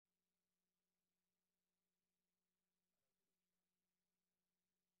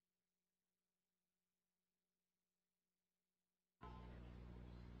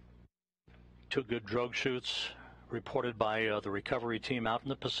Two good drogue chutes reported by the recovery team out in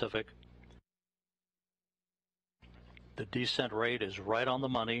the Pacific. The descent rate is right on the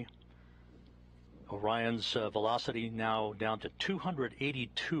money. Orion's velocity now down to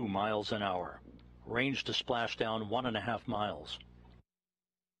 282 miles an hour. Range to splashdown 1.5 miles.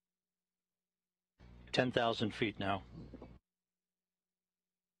 10,000 feet now.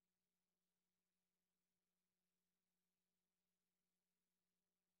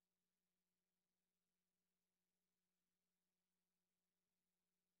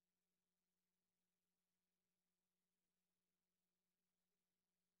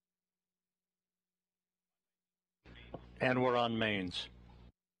 And we're on mains.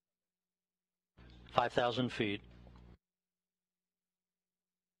 5,000 feet.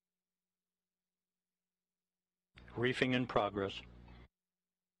 Reefing in progress.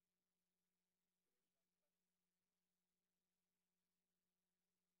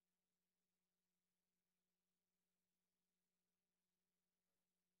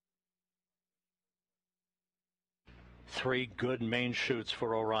 Three good main chutes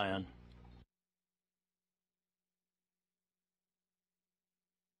for Orion.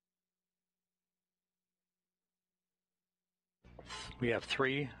 We have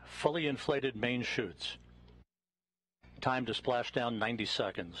three fully inflated main chutes. Time to splash down 90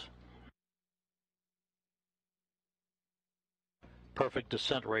 seconds. Perfect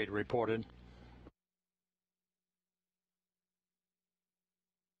descent rate reported.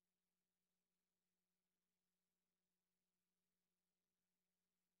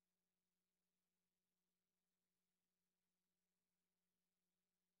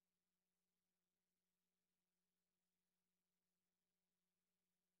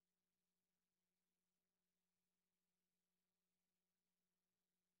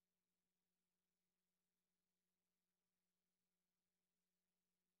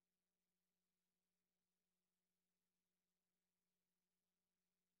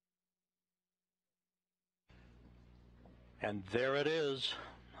 And there it is,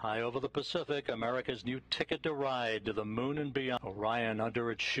 high over the Pacific, America's new ticket to ride to the moon and beyond. Orion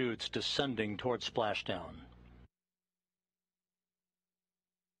under its chutes, descending toward splashdown.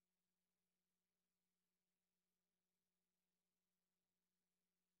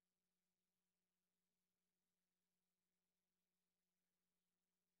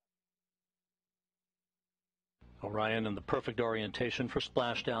 Orion in the perfect orientation for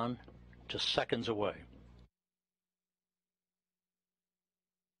splashdown, just seconds away.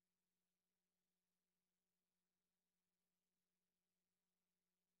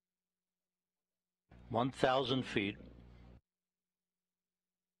 (1,000 feet).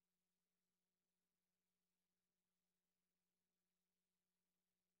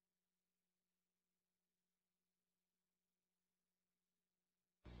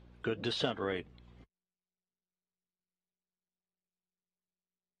 Good descent rate.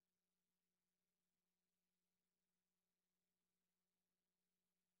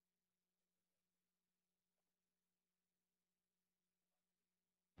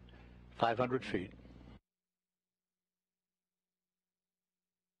 (500 feet).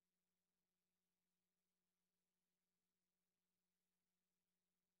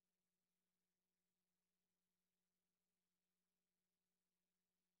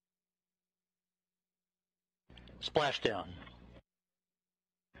 Splashdown.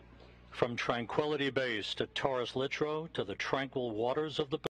 From Tranquility Base to Taurus Littrow to the tranquil waters of the